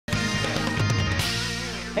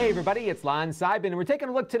Hey everybody, it's Lon.TV, and we're taking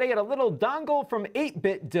a look today at a little dongle from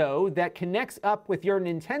 8bitdo that connects up with your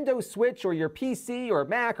Nintendo Switch or your PC or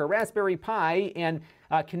Mac or Raspberry Pi and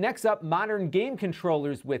connects up modern game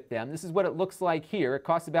controllers with them. This is what it looks like here. It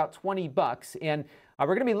costs about 20 bucks, and we're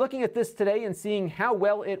going to be looking at this today and seeing how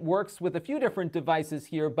well it works with a few different devices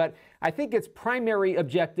here, but I think its primary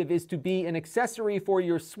objective is to be an accessory for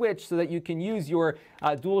your Switch so that you can use your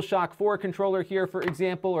DualShock 4 controller here, for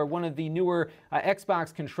example, or one of the newer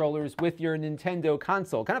Xbox controllers with your Nintendo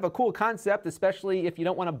console. Kind of a cool concept, especially if you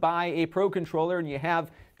don't want to buy a Pro controller and you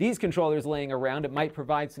have these controllers laying around. It might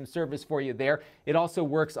provide some service for you there. It also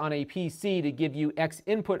works on a PC to give you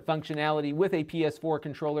Xinput functionality with a PS4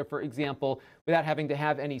 controller, for example, without having to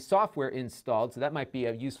have any software installed. So that might be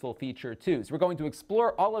a useful feature too. So we're going to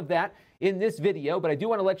explore all of that in this video, but I do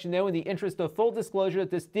want to let you know, in the interest of full disclosure,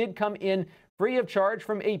 that this did come in free of charge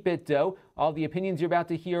from 8bitdo. All the opinions you're about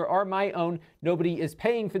to hear are my own. Nobody is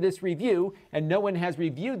paying for this review, and no one has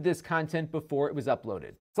reviewed this content before it was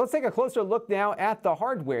uploaded. So let's take a closer look now at the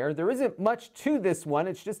hardware. There isn't much to this one.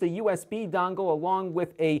 It's just a USB dongle along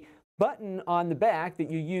with a button on the back that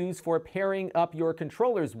you use for pairing up your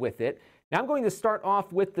controllers with it. Now I'm going to start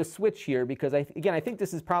off with the Switch here because, I think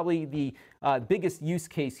this is probably the biggest use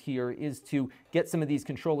case here, is to get some of these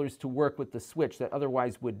controllers to work with the Switch that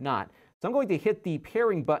otherwise would not. So I'm going to hit the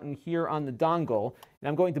pairing button here on the dongle, and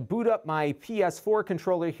I'm going to boot up my PS4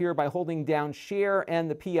 controller here by holding down Share and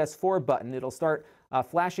the PS4 button. It'll start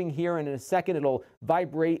flashing here, and in a second it'll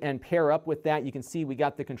vibrate and pair up with that. You can see we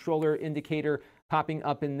got the controller indicator popping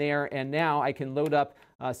up in there, and now I can load up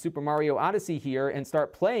Super Mario Odyssey here and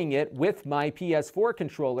start playing it with my PS4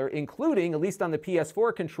 controller, including, at least on the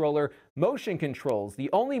PS4 controller, motion controls. The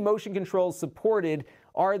only motion controls supported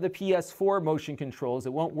are the PS4 motion controls.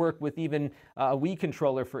 It won't work with even a Wii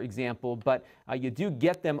controller, for example, but you do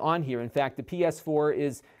get them on here. In fact, the PS4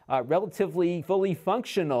 is relatively fully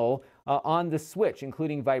functional on the Switch,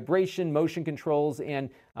 including vibration, motion controls, and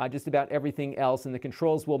just about everything else. And the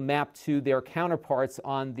controls will map to their counterparts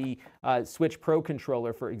on the Switch Pro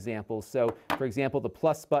controller, for example. So, for example, the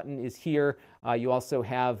plus button is here. You also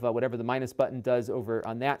have whatever the minus button does over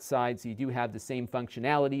on that side. So you do have the same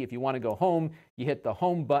functionality. If you want to go home, you hit the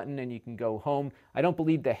home button and you can go home. I don't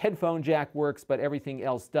believe the headphone jack works, but everything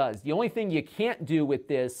else does. The only thing you can't do with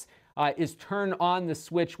this is turn on the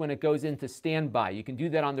Switch when it goes into standby. You can do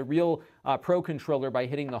that on the real Pro controller by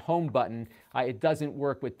hitting the home button. It doesn't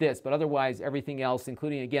work with this, but otherwise everything else,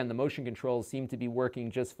 including, again, the motion controls, seem to be working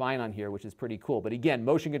just fine on here, which is pretty cool. But again,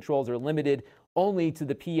 motion controls are limited only to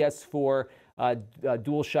the PS4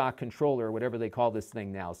 DualShock controller, or whatever they call this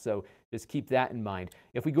thing now. So just keep that in mind.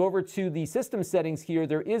 If we go over to the system settings here,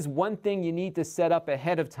 there is one thing you need to set up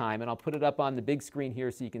ahead of time, and I'll put it up on the big screen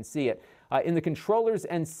here so you can see it. In the controllers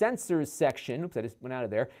and sensors section, oops, I just went out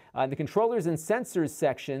of there. In the controllers and sensors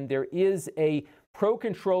section, there is a Pro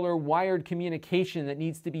controller wired communication that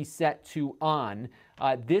needs to be set to on.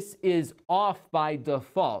 This is off by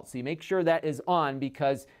default, so you make sure that is on,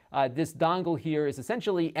 because this dongle here is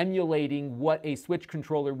essentially emulating what a Switch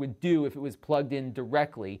controller would do if it was plugged in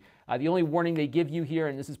directly. The only warning they give you here,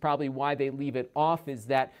 and this is probably why they leave it off, is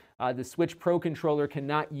that the Switch Pro controller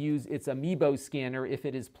cannot use its Amiibo scanner if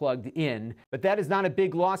it is plugged in. But that is not a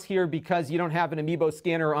big loss here because you don't have an Amiibo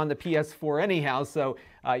scanner on the PS4 anyhow, so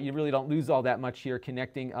you really don't lose all that much here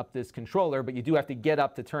connecting up this controller, but you do have to get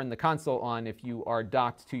up to turn the console on if you are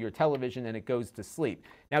docked to your television and it goes to sleep.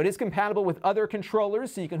 Now, it is compatible with other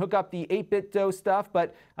controllers, so you can hook up the 8bitdo stuff,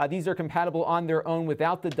 but these are compatible on their own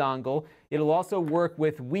without the dongle. It'll also work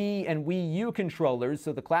with Wii and Wii U controllers,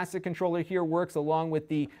 so the classic controller here works along with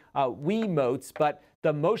the Wii motes, but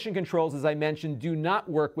the motion controls, as I mentioned, do not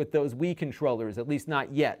work with those Wii controllers, at least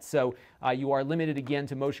not yet. So you are limited again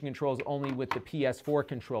to motion controls only with the PS4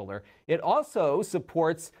 controller. It also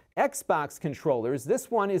supports Xbox controllers. This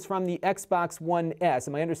one is from the Xbox One S,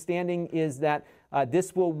 and my understanding is that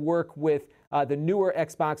this will work with the newer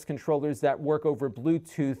Xbox controllers that work over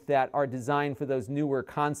Bluetooth that are designed for those newer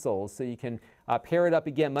consoles. So you can pair it up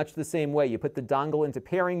again much the same way. You put the dongle into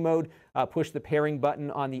pairing mode, push the pairing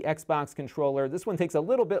button on the Xbox controller. This one takes a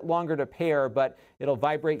little bit longer to pair, but it'll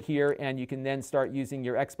vibrate here, and you can then start using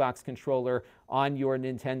your Xbox controller on your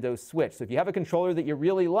Nintendo Switch. So if you have a controller that you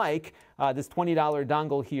really like, this $20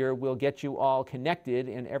 dongle here will get you all connected,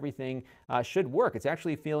 and everything should work. It's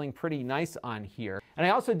actually feeling pretty nice on here. And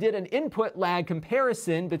I also did an input lag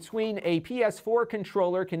comparison between a PS4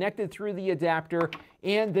 controller connected through the adapter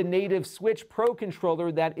and the native Switch Pro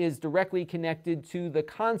controller that is directly connected to the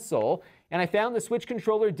console. And I found the Switch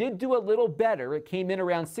controller did do a little better. It came in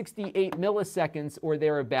around 68 milliseconds or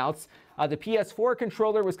thereabouts. The PS4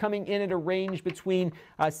 controller was coming in at a range between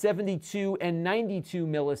 72 and 92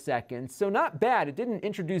 milliseconds, so not bad. It didn't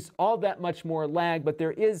introduce all that much more lag, but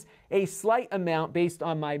there is a slight amount based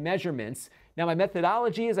on my measurements. Now, my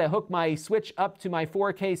methodology is I hook my Switch up to my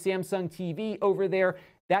 4K Samsung TV over there.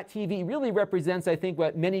 That TV really represents, I think,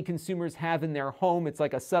 what many consumers have in their home. It's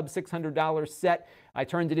like a sub $600 set. I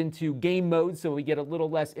turned it into game mode so we get a little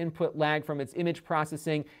less input lag from its image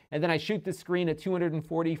processing. And then I shoot the screen at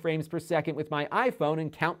 240 frames per second with my iPhone and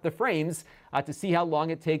count the frames to see how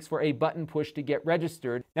long it takes for a button push to get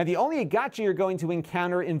registered. Now, the only gotcha you're going to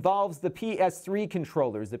encounter involves the PS3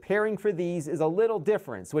 controllers. The pairing for these is a little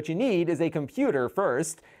different. So what you need is a computer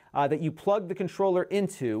first that you plug the controller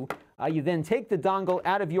into. You then take the dongle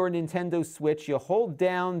out of your Nintendo Switch. You hold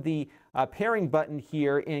down the pairing button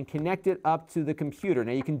here and connect it up to the computer.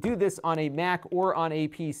 Now, you can do this on a Mac or on a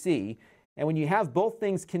PC. And when you have both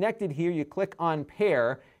things connected here, you click on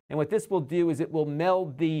pair. And what this will do is it will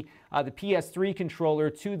meld the PS3 controller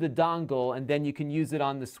to the dongle, and then you can use it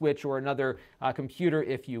on the Switch or another computer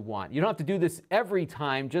if you want. You don't have to do this every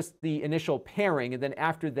time, just the initial pairing, and then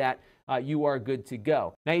after that, you are good to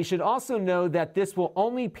go. Now, you should also know that this will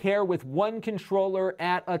only pair with one controller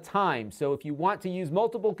at a time. So if you want to use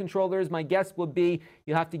multiple controllers, my guess would be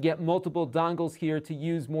you'll have to get multiple dongles here to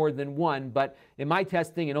use more than one. But in my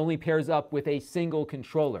testing, it only pairs up with a single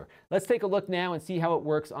controller. Let's take a look now and see how it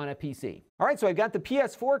works on a PC. All right, so I've got the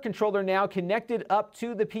PS4 controller now connected up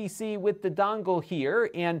to the PC with the dongle here.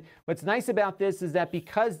 And what's nice about this is that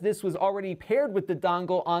because this was already paired with the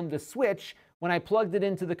dongle on the Switch, when I plugged it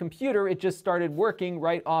into the computer, it just started working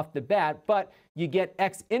right off the bat, but you get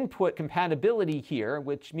Xinput compatibility here,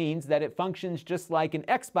 which means that it functions just like an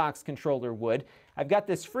Xbox controller would. I've got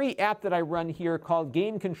this free app that I run here called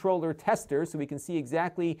Game Controller Tester, so we can see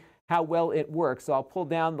exactly how well it works. So I'll pull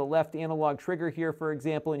down the left analog trigger here, for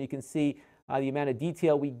example, and you can see the amount of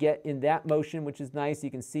detail we get in that motion, which is nice.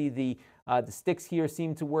 You can see the sticks here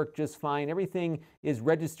seem to work just fine. Everything is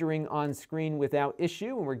registering on screen without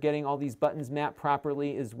issue, and we're getting all these buttons mapped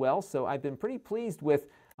properly as well. So I've been pretty pleased with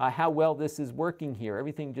how well this is working here.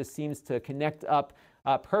 Everything just seems to connect up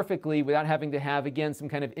perfectly without having to have, again, some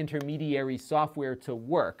kind of intermediary software to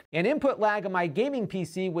work. And input lag on my gaming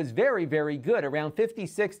PC was very, very good, around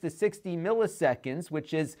 56 to 60 milliseconds,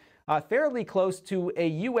 which is fairly close to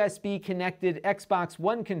a USB-connected Xbox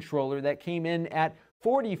One controller that came in at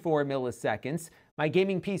 44 milliseconds. My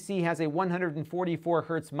gaming PC has a 144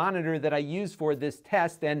 hertz monitor that I used for this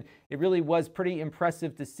test, and it really was pretty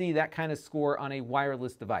impressive to see that kind of score on a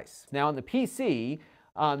wireless device. Now, on the PC,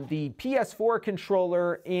 the PS4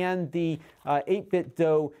 controller and the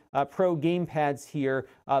 8bitdo Pro gamepads here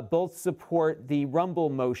both support the rumble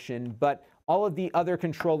motion, but all of the other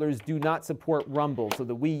controllers do not support rumble. So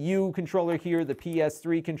the Wii U controller here, the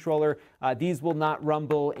PS3 controller, these will not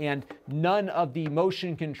rumble, and none of the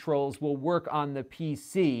motion controls will work on the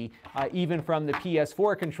PC, even from the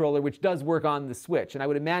PS4 controller, which does work on the Switch. And I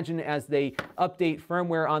would imagine as they update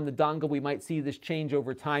firmware on the dongle, we might see this change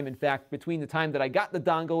over time. In fact, between the time that I got the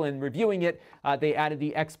dongle and reviewing it, they added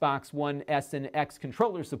the Xbox One S and X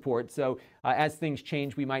controller support. So as things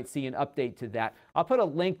change, we might see an update to that. I'll put a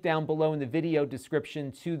link down below in the video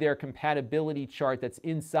description to their compatibility chart that's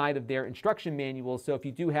inside of their instruction manual. So if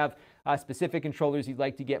you do have specific controllers you'd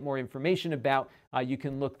like to get more information about, you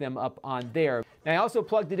can look them up on there. Now, I also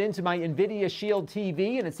plugged it into my NVIDIA Shield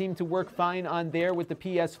TV, and it seemed to work fine on there with the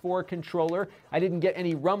PS4 controller. I didn't get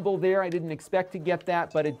any rumble there. I didn't expect to get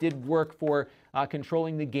that, but it did work for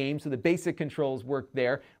controlling the game, so the basic controls worked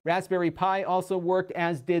there. Raspberry Pi also worked,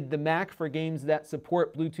 as did the Mac for games that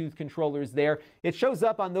support Bluetooth controllers there. It shows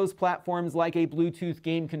up on those platforms like a Bluetooth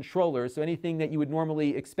game controller, so anything that you would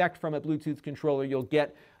normally expect from a Bluetooth controller, you'll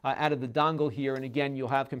get out of the dongle here. And again, you'll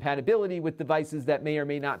have compatibility with devices that may or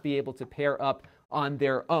may not be able to pair up on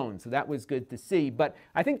their own. So that was good to see. But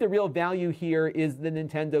I think the real value here is the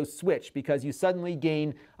Nintendo Switch, because you suddenly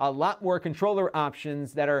gain a lot more controller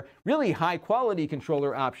options that are really high quality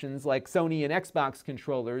controller options like Sony and Xbox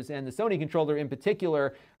controllers. And the Sony controller in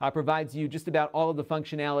particular provides you just about all of the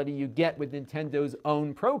functionality you get with Nintendo's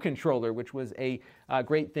own Pro controller, which was a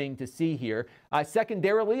great thing to see here.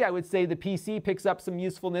 Secondarily, I would say the PC picks up some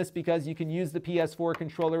usefulness because you can use the PS4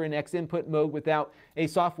 controller in Xinput mode without a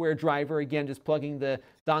software driver. Again, just plugging the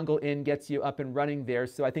dongle in gets you up and running there.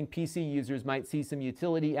 So I think PC users might see some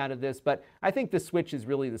utility out of this, but I think the Switch is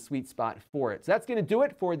really the sweet spot for it. So that's going to do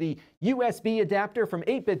it for the USB adapter from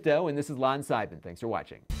 8bitdo, and this is Lon.TV. Thanks for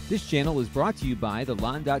watching. This channel is brought to you by the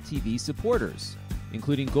Lon.TV supporters,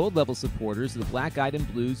 including gold level supporters of the Black Eyed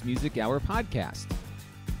and Blues Music Hour podcast: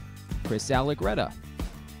 Chris Allegretta,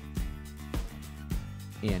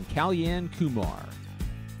 and Kalyan Kumar.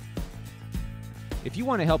 If you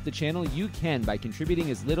want to help the channel, you can by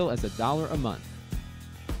contributing as little as $1 a month.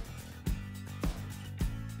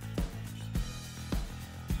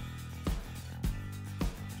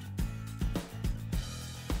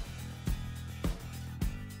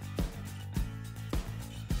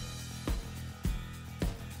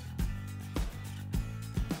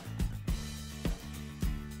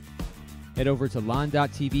 Head over to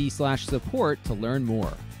Lon.TV/support to learn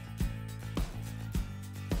more.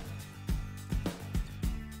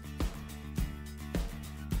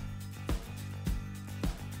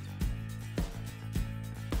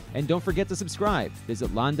 And don't forget to subscribe.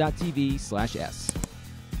 Visit Lon.TV/s.